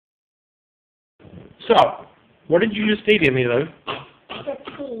So, what did you just eat, Emylou? The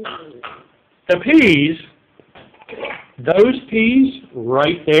peas. The peas? Those peas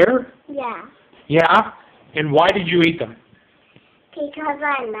right there? Yeah. Yeah? And why did you eat them? Because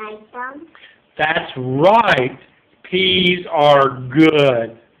I like them. That's right. Peas are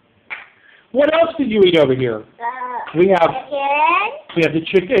good. What else did you eat over here? We have the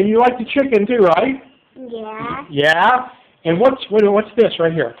chicken. You like the chicken too, right? Yeah. Yeah? And what's this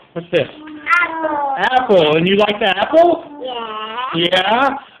right here? What's this? Apple. Apple. And you like the apple? Yeah. Yeah?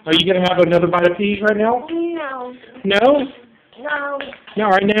 Are you going to have another bite of peas right now? No. No? No. Not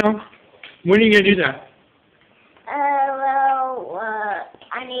right now? When are you going to do that?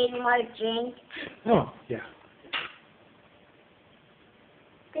 I need more drink. Oh, yeah.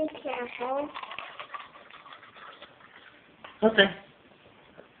 Be careful. Okay.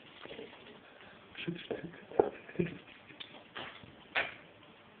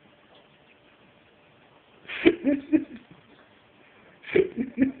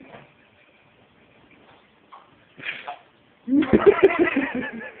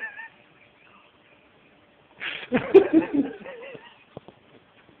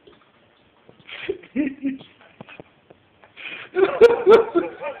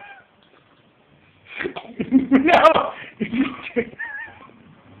 No!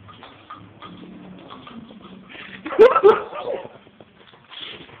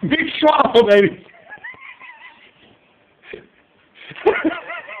 Big swallow, baby.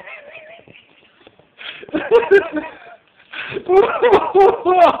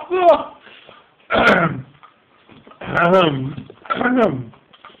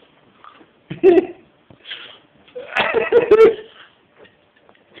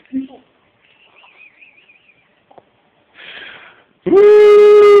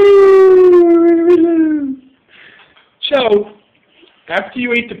 So, after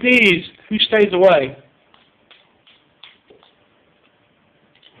you eat the peas, who stays away?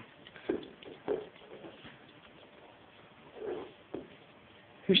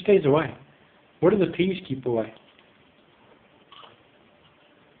 Who stays away? What do the peas keep away?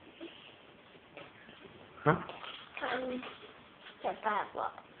 Huh? The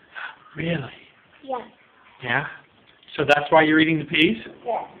apple. Really? Yeah. Yeah? So that's why you're eating the peas?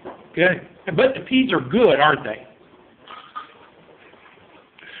 Yeah. Good. But the peas are good, aren't they?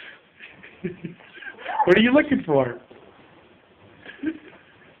 What are you looking for?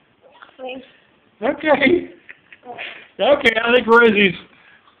 Please. Okay. Okay, I think Rosie's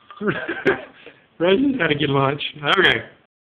got to get lunch. Okay.